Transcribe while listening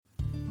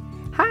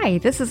Hi,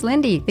 this is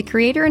Lindy, the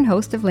creator and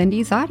host of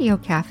Lindy's Audio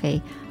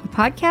Cafe, a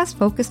podcast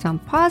focused on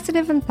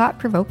positive and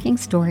thought-provoking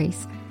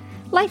stories.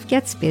 Life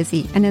gets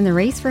busy, and in the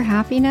race for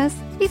happiness,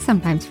 we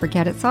sometimes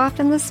forget it's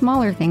often the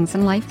smaller things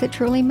in life that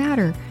truly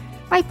matter.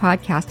 My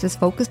podcast is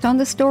focused on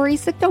the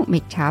stories that don't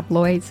make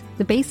tabloids,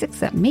 the basics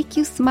that make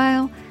you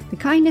smile, the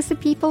kindness of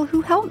people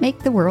who help make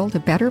the world a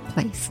better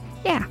place.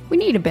 Yeah, we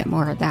need a bit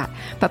more of that.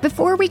 But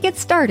before we get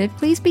started,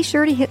 please be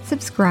sure to hit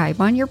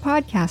subscribe on your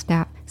podcast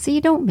app so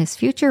you don't miss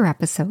future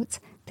episodes.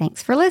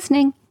 Thanks for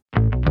listening.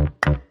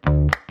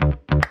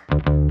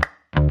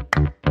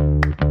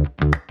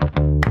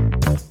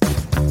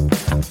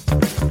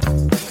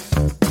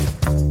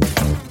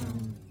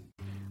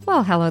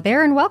 Well, hello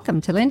there and welcome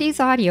to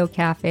Lindy's Audio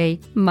Cafe.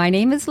 My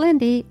name is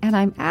Lindy and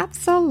I'm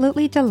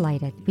absolutely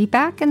delighted to be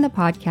back in the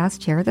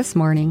podcast chair this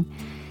morning.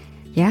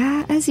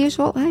 Yeah, as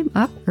usual, I'm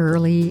up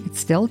early. It's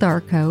still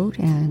dark out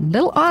and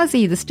little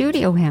Ozzy, the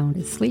studio hound,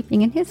 is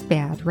sleeping in his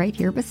bed right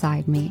here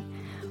beside me.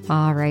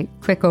 All right,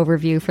 quick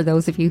overview for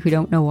those of you who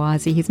don't know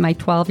Ozzy. He's my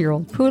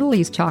 12-year-old poodle.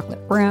 He's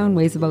chocolate brown,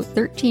 weighs about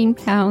 13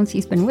 pounds.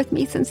 He's been with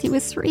me since he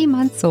was 3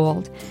 months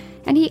old,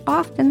 and he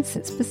often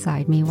sits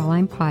beside me while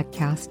I'm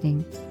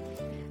podcasting.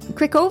 A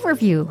quick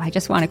overview. I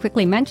just want to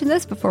quickly mention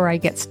this before I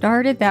get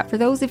started, that for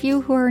those of you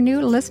who are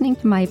new to listening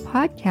to my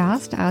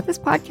podcast, this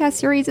podcast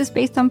series is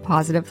based on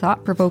positive,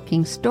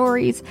 thought-provoking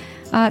stories.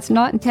 It's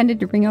not intended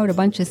to bring out a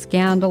bunch of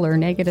scandal or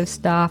negative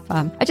stuff.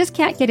 I just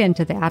can't get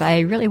into that. I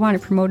really want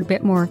to promote a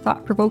bit more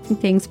thought-provoking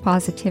things,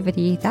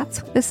 positivity.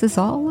 That's what this is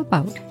all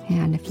about.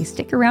 And if you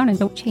stick around and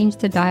don't change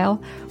the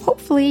dial,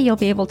 hopefully you'll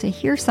be able to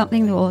hear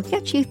something that will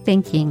get you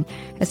thinking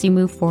as you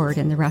move forward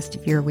in the rest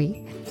of your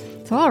week.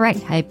 So, all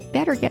right, I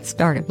better get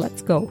started.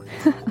 Let's go.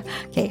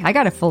 Okay, I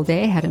got a full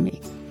day ahead of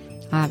me.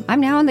 I'm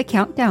now on the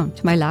countdown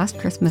to my last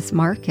Christmas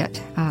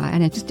market,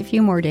 and in just a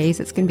few more days,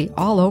 it's going to be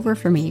all over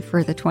for me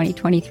for the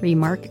 2023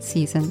 market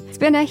season. It's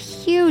been a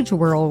huge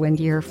whirlwind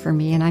year for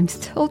me, and I'm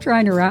still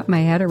trying to wrap my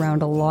head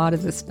around a lot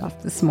of this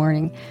stuff this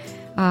morning.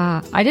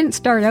 I didn't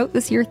start out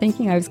this year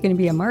thinking I was going to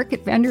be a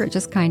market vendor. It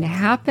just kind of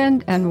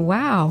happened, and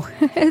wow,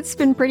 it's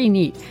been pretty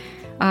neat.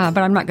 But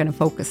I'm not going to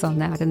focus on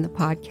that in the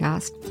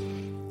podcast.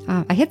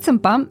 I hit some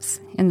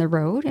bumps in the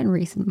road in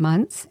recent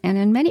months, and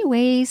in many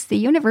ways, the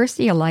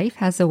University of Life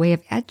has a way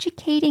of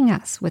educating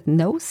us with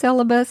no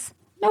syllabus,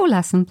 no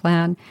lesson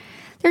plan.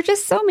 There are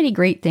just so many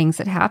great things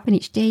that happen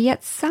each day,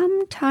 yet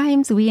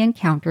sometimes we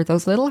encounter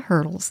those little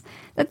hurdles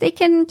that they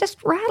can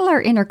just rattle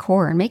our inner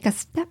core and make us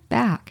step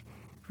back,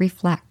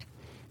 reflect,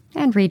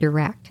 and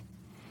redirect.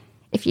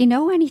 If you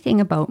know anything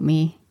about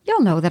me,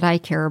 you'll know that I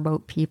care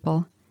about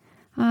people.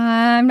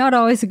 I'm not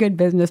always a good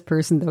business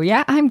person, though.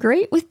 Yeah, I'm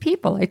great with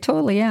people. I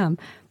totally am.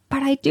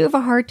 But I do have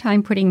a hard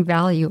time putting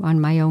value on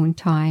my own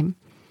time.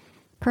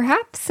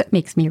 Perhaps it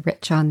makes me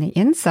rich on the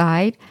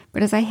inside,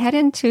 but as I head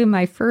into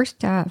my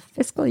first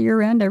fiscal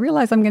year end, I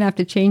realize I'm going to have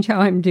to change how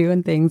I'm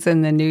doing things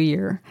in the new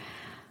year.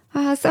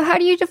 So how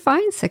do you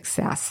define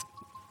success?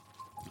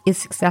 Is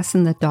success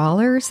in the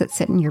dollars that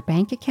sit in your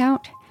bank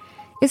account?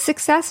 Is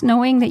success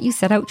knowing that you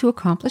set out to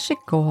accomplish a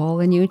goal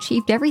and you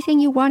achieved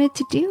everything you wanted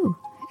to do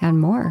and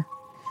more?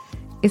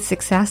 Is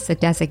success a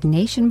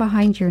designation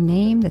behind your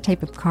name, the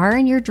type of car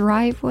in your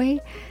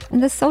driveway,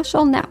 and the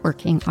social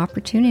networking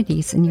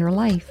opportunities in your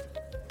life?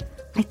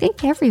 I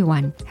think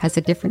everyone has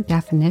a different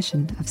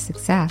definition of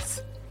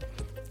success.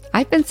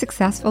 I've been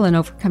successful in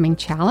overcoming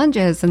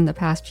challenges in the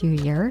past few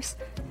years.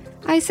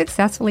 I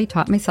successfully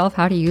taught myself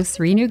how to use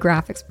 3 new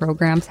graphics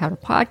programs, how to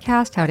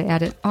podcast, how to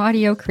edit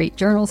audio, create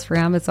journals for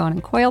Amazon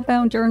and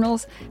coil-bound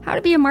journals, how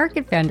to be a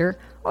market vendor.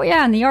 Oh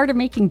yeah, and the art of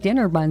making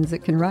dinner buns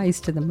that can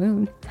rise to the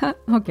moon.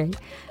 Okay,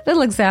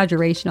 little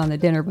exaggeration on the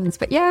dinner buns,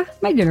 but yeah,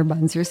 my dinner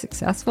buns are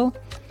successful.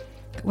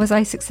 Was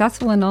I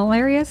successful in all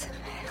areas?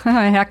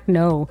 Heck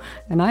no,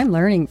 and I'm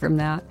learning from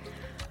that.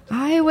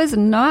 I was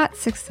not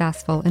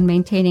successful in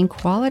maintaining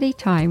quality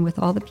time with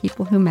all the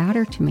people who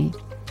matter to me.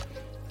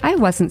 I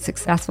wasn't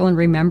successful in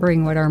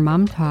remembering what our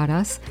mom taught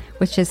us,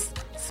 which is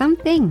some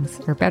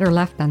things are better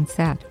left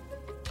unsaid.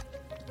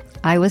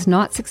 I was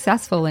not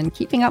successful in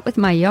keeping up with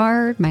my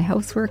yard, my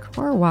housework,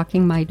 or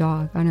walking my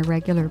dog on a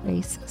regular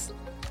basis.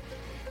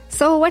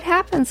 So what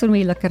happens when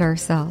we look at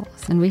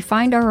ourselves and we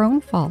find our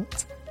own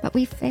faults, but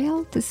we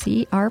fail to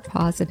see our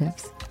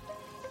positives?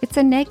 It's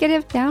a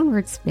negative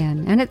downward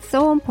spin, and it's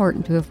so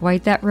important to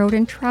avoid that road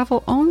and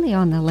travel only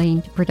on the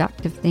lane to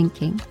productive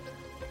thinking.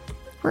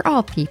 We're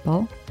all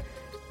people.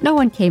 No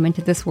one came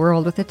into this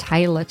world with a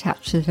title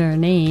attached to their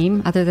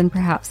name other than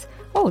perhaps,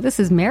 oh,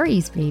 this is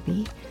Mary's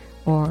baby.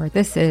 Or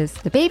this is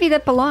the baby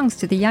that belongs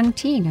to the young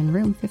teen in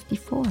room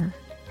 54.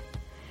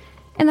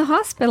 In the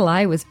hospital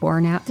I was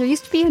born at, there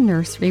used to be a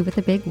nursery with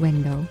a big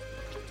window.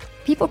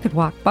 People could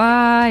walk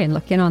by and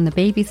look in on the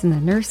babies in the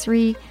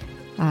nursery.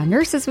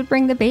 Nurses would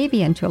bring the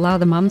baby in to allow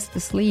the mums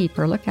to sleep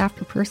or look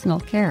after personal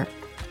care.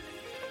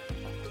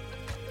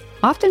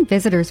 Often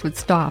visitors would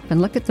stop and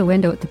look at the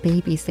window at the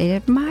babies. They'd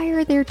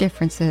admire their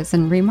differences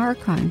and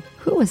remark on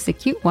who was the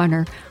cute one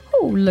or,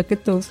 oh, look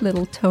at those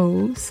little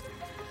toes.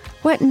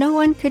 What no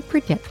one could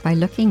predict by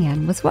looking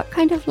in was what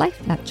kind of life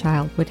that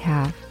child would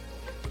have.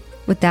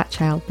 Would that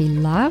child be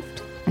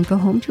loved and go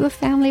home to a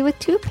family with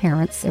 2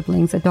 parents,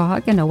 siblings, a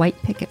dog, and a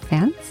white picket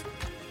fence?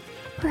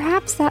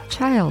 Perhaps that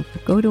child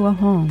would go to a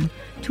home,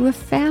 to a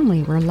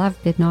family where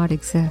love did not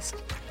exist,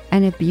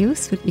 and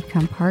abuse would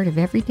become part of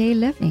everyday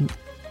living.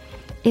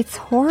 It's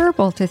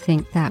horrible to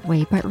think that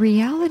way, but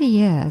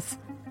reality is,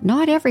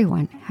 not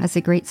everyone has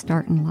a great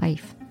start in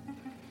life.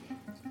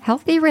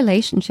 Healthy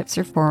relationships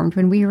are formed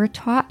when we are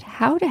taught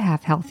how to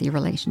have healthy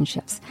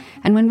relationships,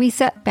 and when we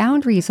set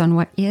boundaries on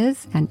what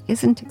is and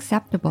isn't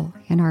acceptable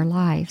in our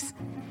lives.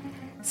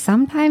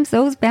 Sometimes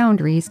those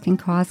boundaries can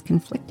cause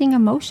conflicting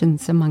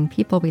emotions among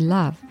people we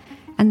love,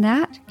 and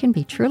that can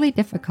be truly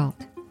difficult.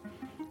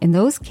 In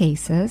those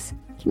cases,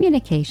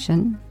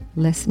 communication,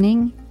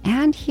 listening,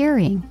 and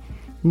hearing,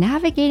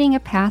 navigating a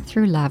path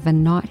through love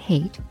and not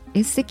hate,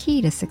 is the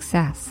key to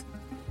success.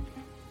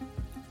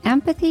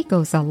 Empathy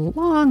goes a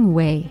long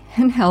way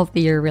in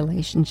healthier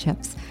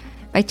relationships.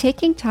 By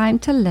taking time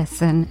to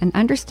listen and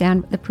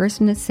understand what the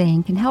person is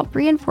saying can help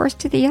reinforce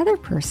to the other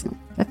person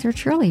that they're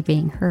truly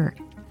being heard.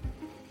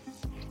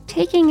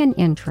 Taking an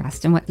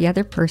interest in what the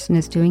other person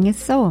is doing is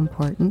so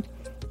important,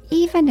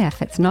 even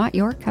if it's not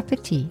your cup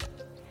of tea.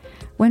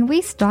 When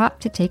we stop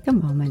to take a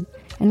moment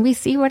and we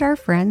see what our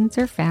friends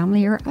or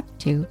family are up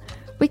to,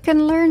 we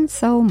can learn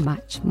so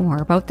much more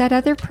about that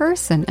other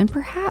person and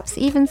perhaps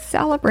even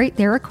celebrate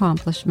their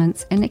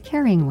accomplishments in a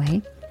caring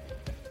way.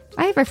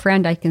 I have a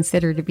friend I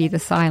consider to be the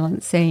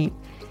silent saint.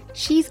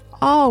 She's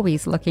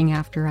always looking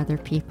after other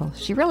people.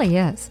 She really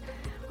is.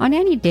 On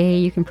any day,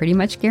 you can pretty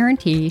much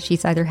guarantee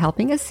she's either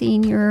helping a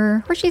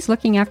senior, or she's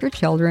looking after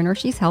children, or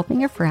she's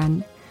helping a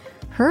friend.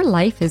 Her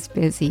life is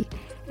busy,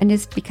 and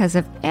it's because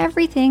of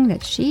everything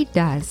that she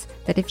does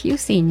that a few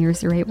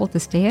seniors are able to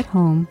stay at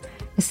home.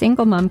 A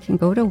single mom can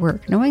go to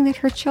work knowing that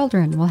her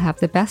children will have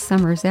the best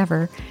summers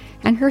ever,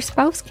 and her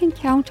spouse can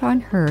count on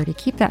her to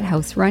keep that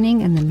house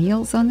running and the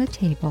meals on the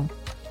table.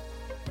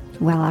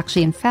 Well,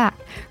 actually, in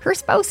fact, her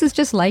spouse is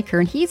just like her,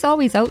 and he's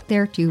always out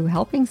there too,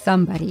 helping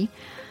somebody.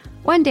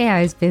 One day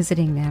I was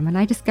visiting them, and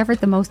I discovered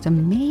the most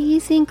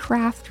amazing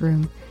craft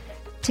room.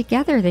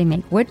 Together they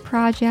make wood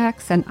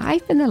projects, and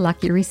I've been the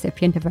lucky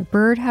recipient of a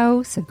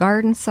birdhouse, a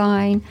garden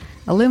sign,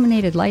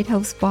 illuminated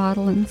lighthouse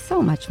bottle, and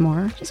so much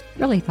more. Just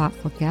really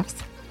thoughtful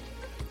gifts.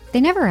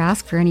 They never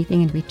ask for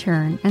anything in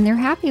return, and they're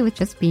happy with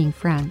just being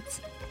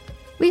friends.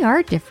 We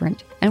are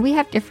different, and we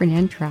have different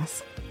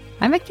interests.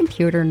 I'm a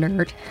computer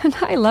nerd, and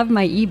I love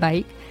my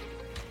e-bike.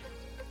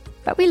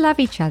 But we love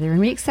each other, and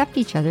we accept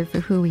each other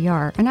for who we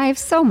are, and I have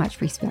so much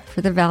respect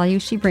for the value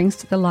she brings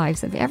to the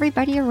lives of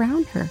everybody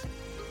around her.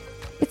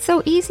 It's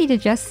so easy to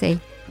just say,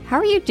 "How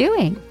are you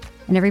doing?"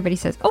 And everybody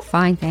says, "Oh,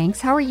 fine,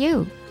 thanks. How are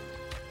you?"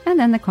 And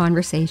then the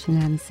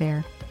conversation ends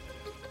there.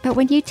 But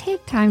when you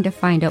take time to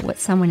find out what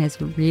someone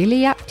is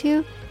really up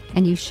to,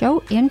 and you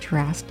show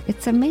interest,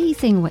 it's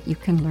amazing what you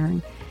can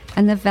learn,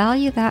 and the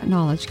value that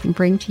knowledge can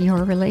bring to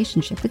your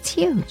relationship. It's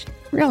huge.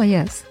 It really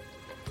is.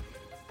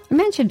 I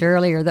mentioned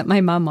earlier that my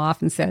mom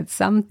often said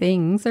some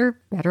things are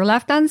better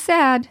left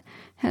unsaid.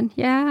 And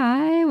yeah,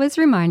 I was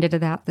reminded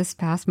of that this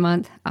past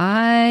month.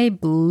 I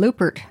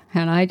bloopered,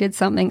 and I did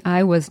something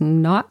I was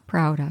not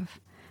proud of.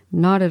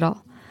 Not at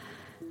all.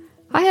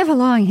 I have a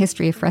long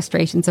history of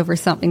frustrations over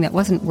something that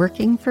wasn't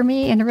working for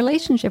me in a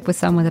relationship with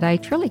someone that I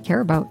truly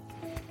care about.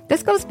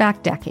 This goes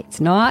back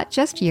decades, not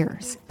just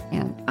years.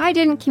 And I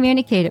didn't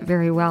communicate it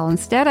very well.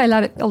 Instead, I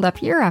let it build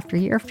up year after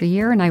year after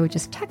year, and I would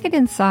just tuck it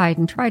inside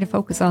and try to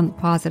focus on the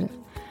positive.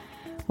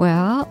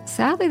 Well,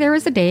 sadly, there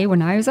was a day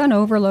when I was on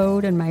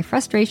overload and my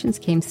frustrations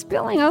came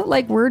spilling out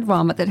like word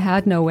vomit that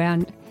had no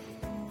end.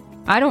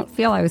 I don't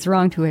feel I was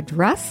wrong to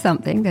address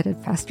something that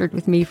had festered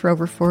with me for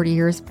over 40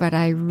 years, but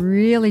I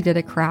really did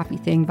a crappy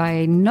thing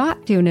by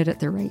not doing it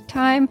at the right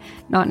time,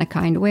 not in a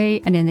kind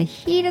way, and in the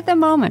heat of the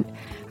moment,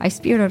 I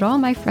spewed out all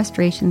my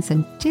frustrations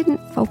and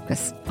didn't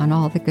focus on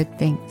all the good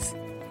things.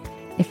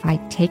 If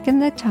I'd taken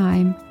the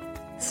time,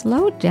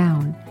 slowed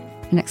down,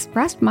 and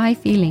expressed my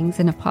feelings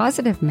in a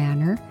positive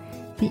manner,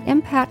 the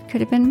impact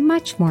could have been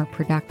much more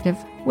productive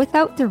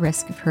without the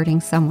risk of hurting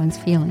someone's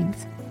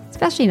feelings,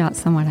 especially not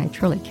someone I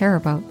truly care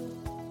about.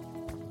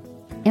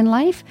 In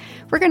life,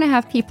 we're going to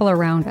have people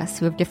around us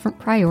who have different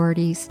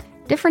priorities,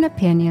 different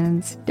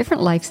opinions,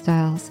 different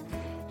lifestyles,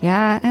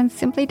 and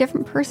simply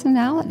different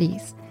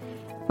personalities.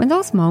 When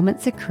those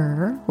moments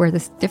occur where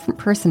the different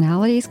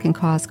personalities can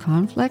cause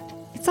conflict,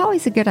 it's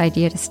always a good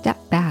idea to step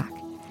back,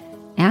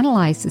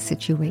 analyze the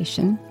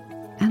situation,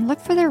 and look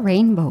for the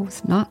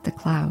rainbows, not the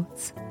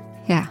clouds.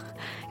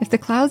 If the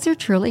clouds are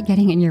truly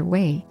getting in your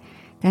way,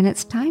 then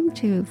it's time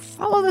to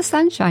follow the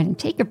sunshine and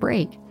take a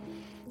break.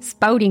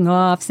 Spouting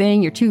off,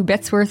 saying your 2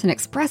 bits worth, and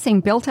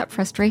expressing built-up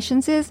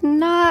frustrations is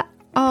not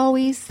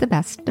always the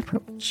best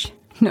approach.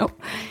 No,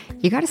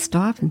 you got to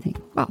stop and think,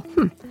 what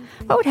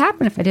would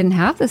happen if I didn't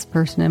have this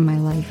person in my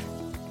life?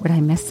 Would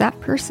I miss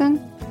that person?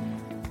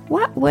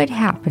 What would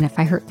happen if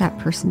I hurt that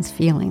person's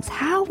feelings?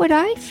 How would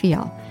I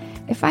feel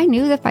if I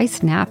knew that by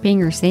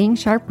snapping or saying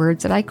sharp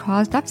words that I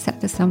caused upset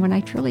to someone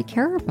I truly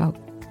care about?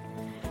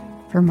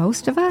 For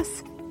most of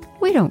us,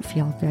 we don't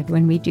feel good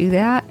when we do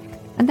that,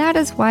 and that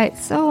is why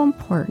it's so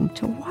important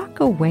to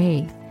walk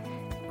away,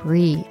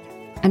 breathe,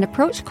 and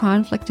approach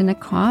conflict in a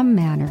calm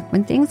manner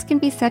when things can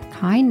be said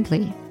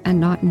kindly and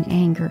not in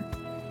anger.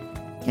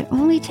 It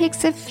only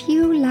takes a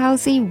few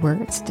lousy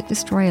words to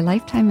destroy a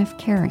lifetime of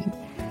caring,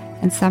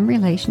 and some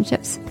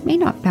relationships may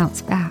not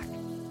bounce back.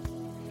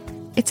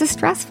 It's a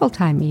stressful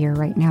time of year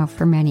right now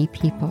for many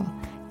people.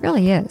 It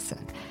really is.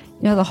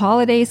 The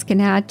holidays can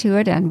add to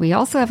it, and we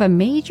also have a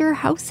major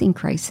housing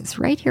crisis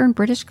right here in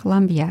British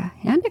Columbia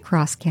and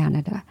across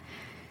Canada.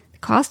 The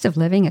cost of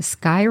living has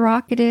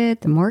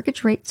skyrocketed, the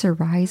mortgage rates are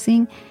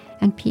rising,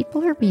 and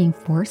people are being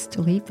forced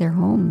to leave their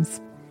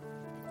homes.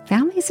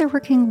 Families are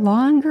working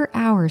longer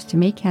hours to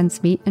make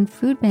ends meet, and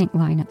food bank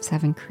lineups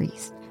have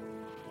increased.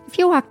 If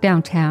you walk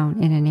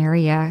downtown in an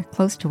area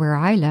close to where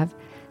I live,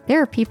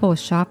 there are people with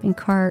shopping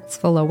carts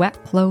full of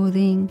wet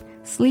clothing,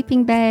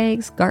 sleeping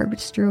bags, garbage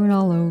strewn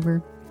all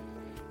over.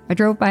 I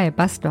drove by a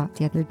bus stop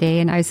the other day,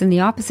 and I was in the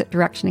opposite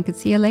direction and could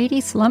see a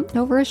lady slumped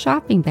over a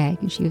shopping bag,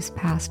 and she was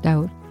passed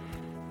out.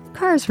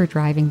 Cars were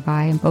driving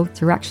by in both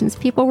directions.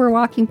 People were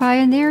walking by,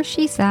 and there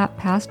she sat,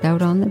 passed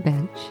out on the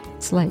bench.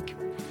 It's like,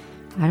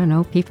 I don't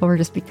know, people were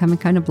just becoming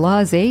kind of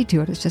blasé to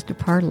it. It's just a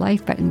part of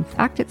life. But in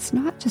fact, it's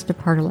not just a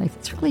part of life.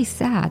 It's really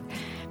sad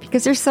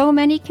because there's so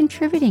many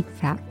contributing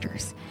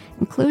factors,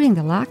 including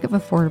the lack of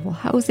affordable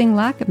housing,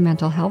 lack of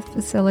mental health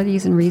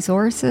facilities and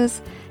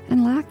resources,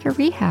 and lack of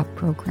rehab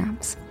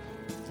programs.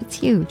 It's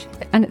huge,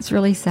 and it's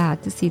really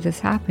sad to see this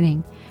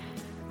happening.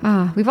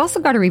 We've also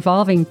got a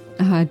revolving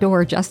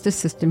door justice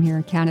system here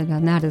in Canada,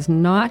 and that is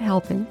not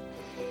helping.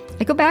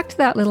 I go back to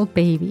that little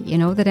baby,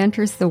 that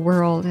enters the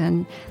world,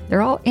 and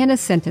they're all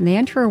innocent, and they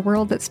enter a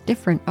world that's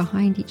different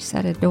behind each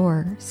set of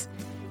doors.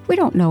 We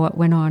don't know what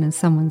went on in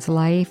someone's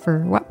life or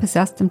what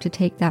possessed them to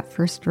take that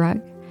first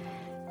drug.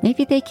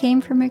 Maybe they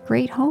came from a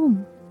great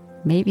home.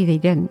 Maybe they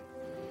didn't.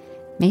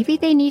 Maybe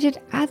they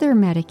needed other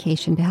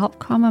medication to help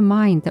calm a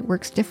mind that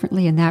works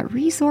differently, and that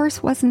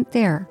resource wasn't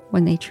there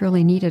when they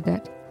truly needed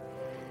it.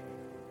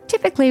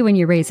 Typically, when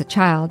you raise a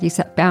child, you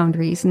set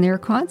boundaries, and there are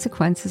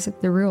consequences if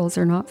the rules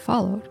are not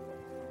followed.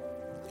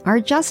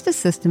 Our justice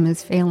system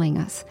is failing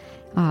us.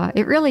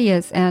 It really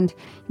is. And,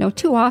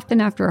 too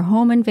often after a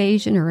home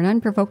invasion or an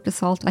unprovoked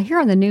assault, I hear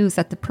on the news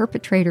that the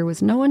perpetrator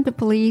was known to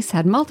police,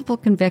 had multiple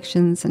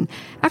convictions, and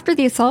after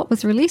the assault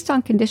was released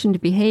on condition to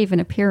behave and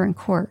appear in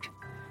court.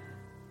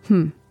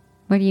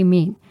 What do you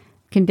mean?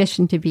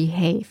 Condition to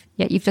behave.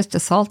 Yet you've just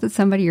assaulted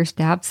somebody or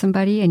stabbed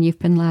somebody and you've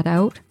been let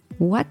out?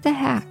 What the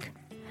heck?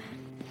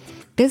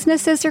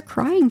 Businesses are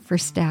crying for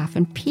staff,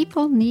 and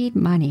people need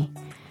money.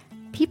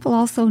 People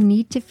also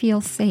need to feel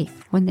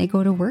safe when they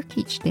go to work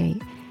each day.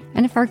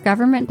 And if our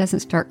government doesn't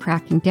start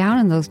cracking down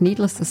on those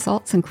needless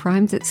assaults and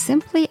crimes, it's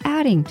simply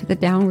adding to the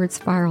downward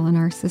spiral in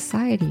our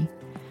society.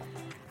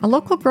 A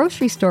local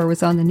grocery store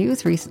was on the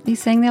news recently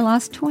saying they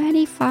lost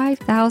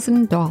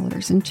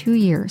 $25,000 in 2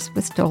 years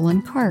with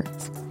stolen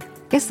carts.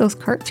 I guess those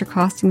carts are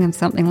costing them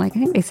something like, I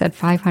think they said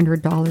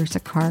 $500 a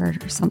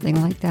cart or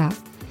something like that.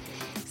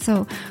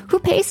 So who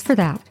pays for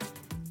that?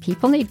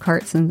 People need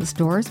carts in the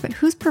stores, but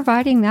who's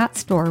providing that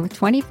store with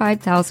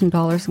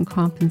 $25,000 in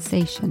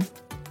compensation?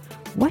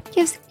 What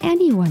gives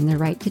anyone the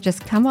right to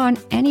just come on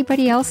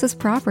anybody else's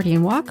property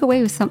and walk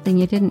away with something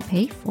you didn't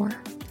pay for?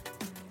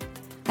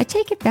 I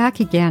take it back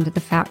again to the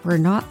fact we're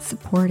not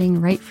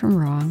supporting right from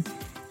wrong,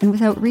 and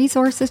without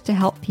resources to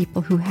help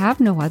people who have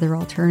no other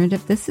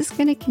alternative, this is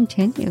going to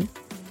continue.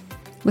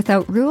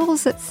 Without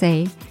rules that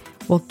say,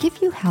 we'll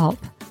give you help,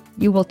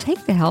 you will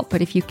take the help,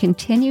 but if you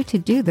continue to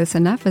do this,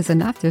 enough is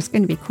enough, there's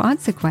going to be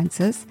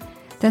consequences,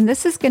 then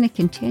this is going to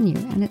continue,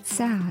 and it's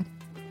sad.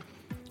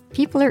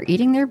 People are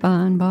eating their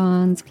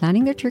bonbons,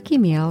 planning their turkey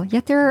meal,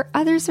 yet there are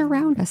others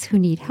around us who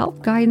need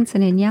help, guidance,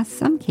 and in yes,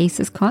 some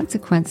cases,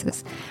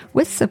 consequences,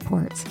 with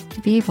supports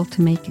to be able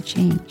to make a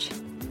change.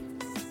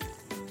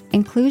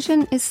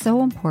 Inclusion is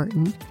so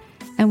important,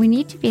 and we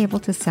need to be able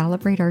to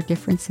celebrate our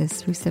differences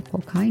through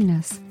simple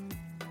kindness.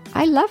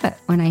 I love it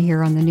when I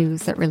hear on the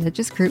news that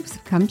religious groups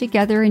have come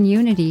together in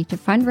unity to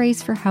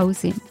fundraise for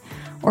housing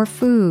or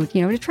food,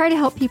 to try to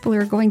help people who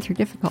are going through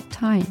difficult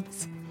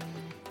times.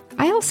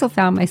 I also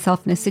found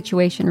myself in a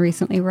situation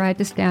recently where I had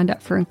to stand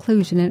up for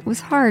inclusion, and it was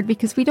hard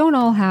because we don't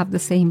all have the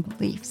same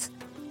beliefs.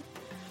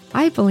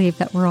 I believe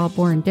that we're all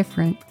born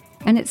different,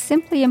 and it's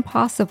simply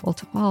impossible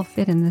to all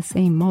fit in the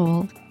same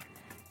mold.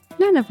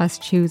 None of us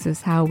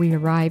chooses how we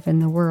arrive in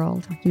the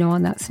world.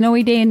 On that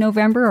snowy day in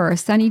November or a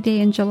sunny day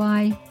in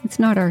July, it's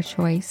not our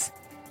choice.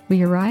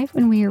 We arrive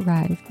when we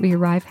arrive. We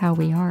arrive how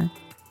we are.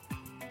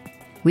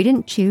 We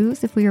didn't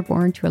choose if we were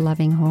born to a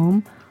loving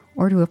home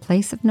or to a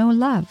place of no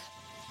love,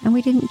 and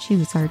we didn't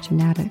choose our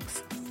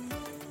genetics.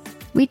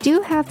 We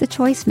do have the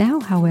choice now,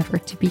 however,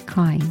 to be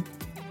kind.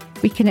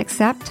 We can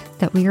accept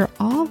that we are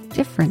all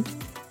different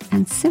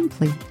and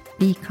simply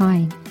be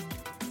kind.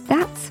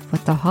 That's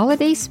what the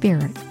holiday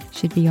spirit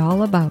should be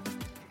all about.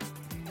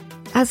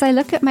 As I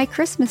look at my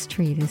Christmas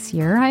tree this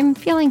year, I'm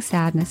feeling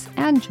sadness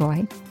and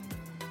joy.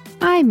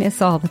 I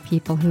miss all the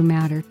people who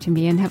mattered to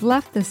me and have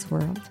left this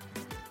world.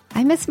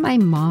 I miss my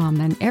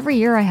mom, and every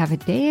year I have a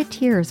day of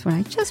tears when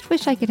I just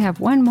wish I could have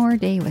one more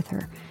day with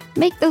her.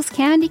 Make those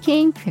candy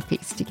cane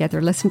cookies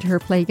together, listen to her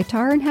play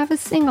guitar, and have a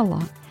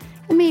sing-along,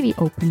 and maybe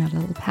open a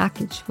little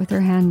package with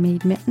her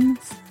handmade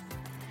mittens.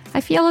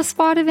 I feel a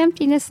spot of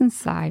emptiness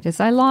inside as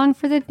I long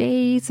for the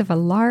days of a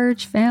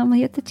large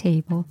family at the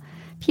table,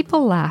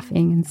 people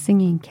laughing and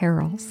singing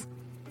carols.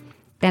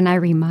 Then I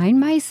remind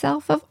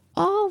myself of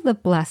all the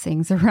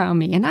blessings around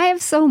me, and I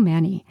have so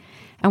many.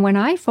 And when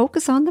I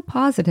focus on the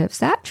positives,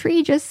 that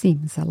tree just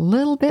seems a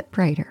little bit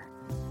brighter.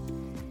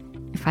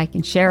 If I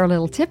can share a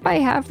little tip I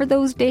have for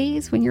those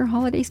days when your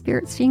holiday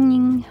spirit's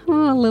feeling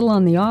a little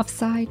on the off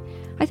side,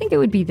 I think it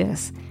would be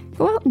this.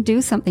 Go out and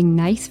do something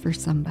nice for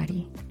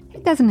somebody.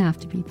 It doesn't have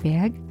to be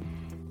big.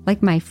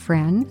 Like my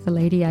friend, the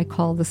lady I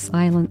call the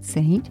Silent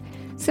Saint,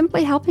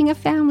 simply helping a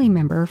family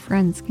member or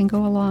friends can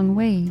go a long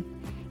way.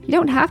 You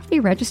don't have to be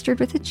registered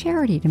with a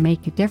charity to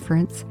make a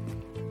difference.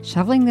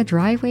 Shoveling the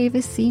driveway of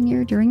a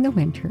senior during the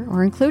winter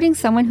or including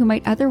someone who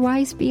might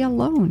otherwise be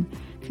alone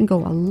can go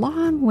a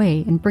long way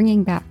in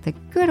bringing back the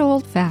good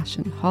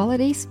old-fashioned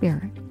holiday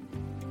spirit.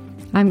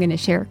 I'm going to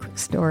share a quick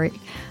story.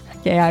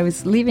 Okay, I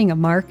was leaving a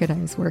market I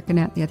was working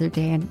at the other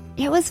day, and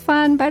it was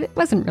fun, but it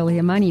wasn't really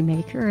a money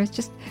maker. It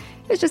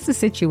was just a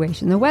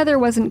situation. The weather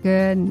wasn't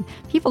good, and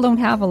people don't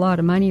have a lot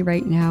of money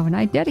right now, and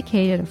I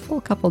dedicated a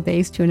full couple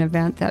days to an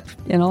event that,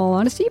 in all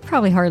honesty,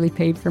 probably hardly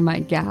paid for my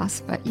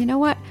gas. But you know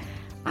what?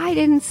 I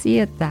didn't see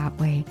it that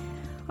way.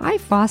 I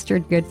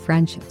fostered good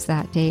friendships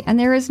that day, and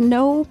there is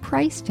no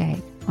price tag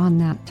on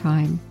that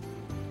time.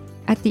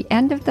 At the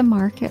end of the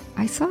market,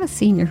 I saw a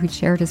senior who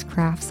shared his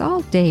crafts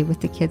all day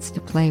with the kids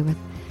to play with,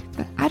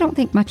 but I don't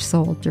think much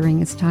sold during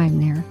his time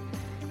there.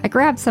 I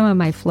grabbed some of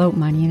my float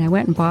money and I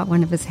went and bought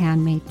one of his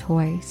handmade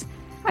toys.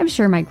 I'm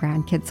sure my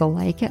grandkids will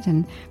like it,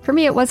 and for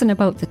me it wasn't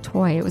about the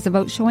toy, it was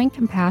about showing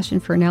compassion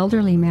for an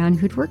elderly man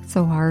who'd worked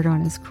so hard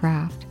on his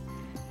craft.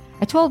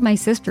 I told my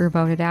sister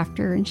about it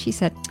after, and she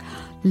said,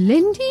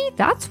 "Lindy,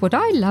 that's what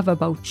I love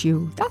about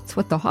you. That's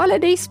what the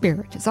holiday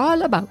spirit is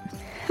all about."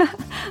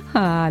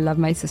 I love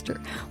my sister.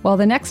 Well,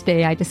 the next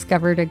day I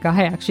discovered a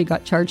guy actually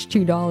got charged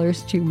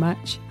 $2 too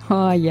much.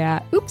 Oh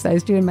yeah, oops, I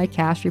was doing my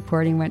cash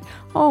reporting, went,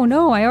 oh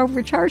no, I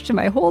overcharged him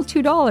my whole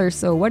 $2.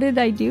 So what did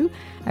I do?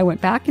 I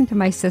went back into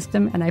my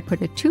system and I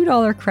put a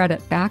 $2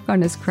 credit back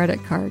on his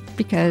credit card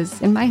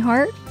because in my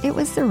heart, it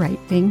was the right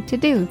thing to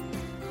do.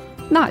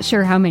 Not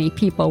sure how many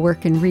people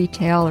work in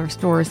retail or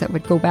stores that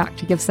would go back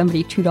to give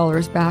somebody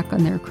 $2 back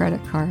on their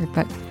credit card,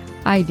 but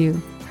I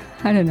do.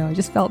 I don't know, I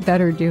just felt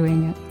better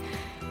doing it.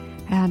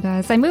 And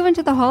as I move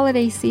into the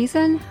holiday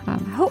season, I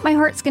hope my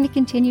heart's going to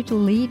continue to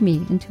lead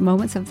me into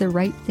moments of the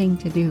right thing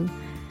to do.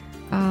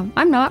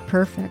 I'm not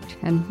perfect,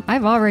 and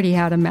I've already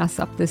had a mess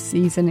up this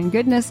season, and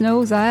goodness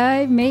knows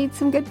I've made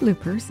some good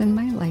bloopers in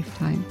my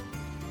lifetime.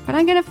 But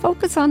I'm going to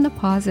focus on the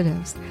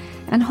positives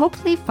and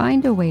hopefully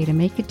find a way to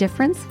make a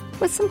difference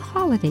with some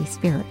holiday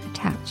spirit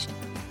attached.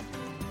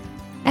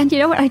 And you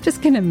know what? I'm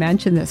just going to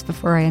mention this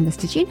before I end this.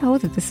 Did you know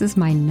that this is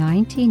my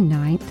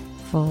 99th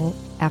full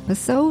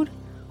episode?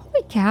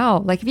 Holy cow.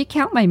 Like if you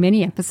count my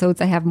mini episodes,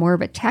 I have more,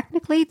 but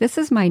technically this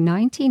is my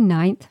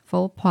 99th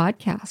full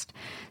podcast.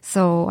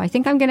 So I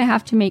think I'm going to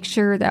have to make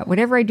sure that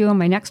whatever I do on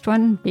my next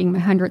one, being my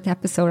 100th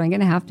episode, I'm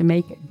going to have to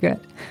make it good.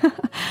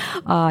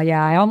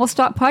 Yeah, I almost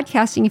stopped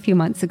podcasting a few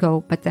months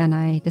ago, but then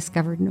I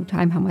discovered in no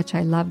time how much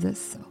I love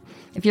this. So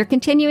if you're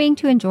continuing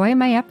to enjoy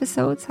my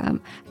episodes, I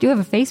do have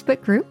a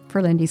Facebook group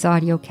for Lindy's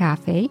Audio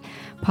Cafe.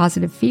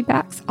 Positive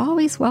feedback's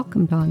always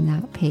welcomed on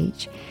that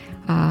page.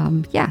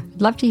 Yeah,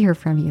 love to hear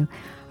from you.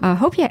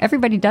 Hope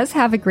everybody does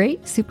have a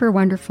great, super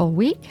wonderful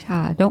week.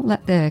 Don't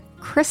let the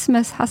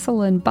Christmas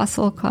hustle and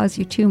bustle cause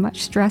you too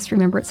much stress.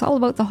 Remember, it's all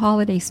about the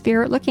holiday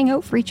spirit, looking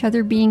out for each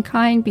other, being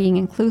kind, being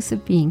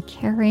inclusive, being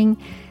caring.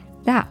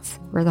 That's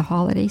where the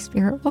holiday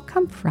spirit will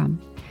come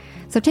from.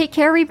 So take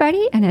care,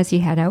 everybody. And as you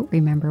head out,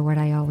 remember what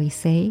I always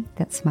say,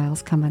 that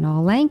smiles come in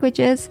all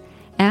languages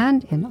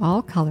and in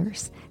all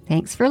colors.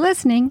 Thanks for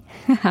listening.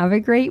 Have a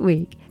great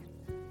week.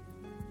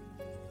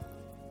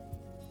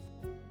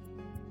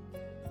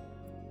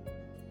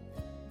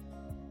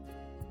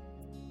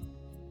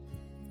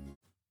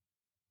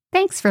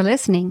 Thanks for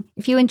listening.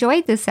 If you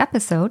enjoyed this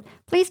episode,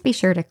 please be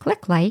sure to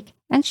click like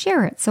and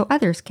share it so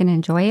others can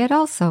enjoy it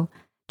also.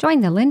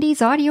 Join the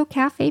Lindy's Audio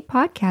Cafe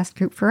podcast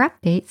group for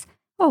updates.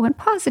 Oh, and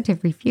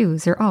positive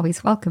reviews are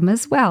always welcome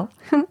as well.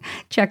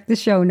 Check the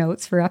show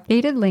notes for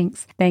updated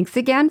links. Thanks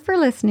again for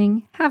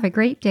listening. Have a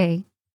great day.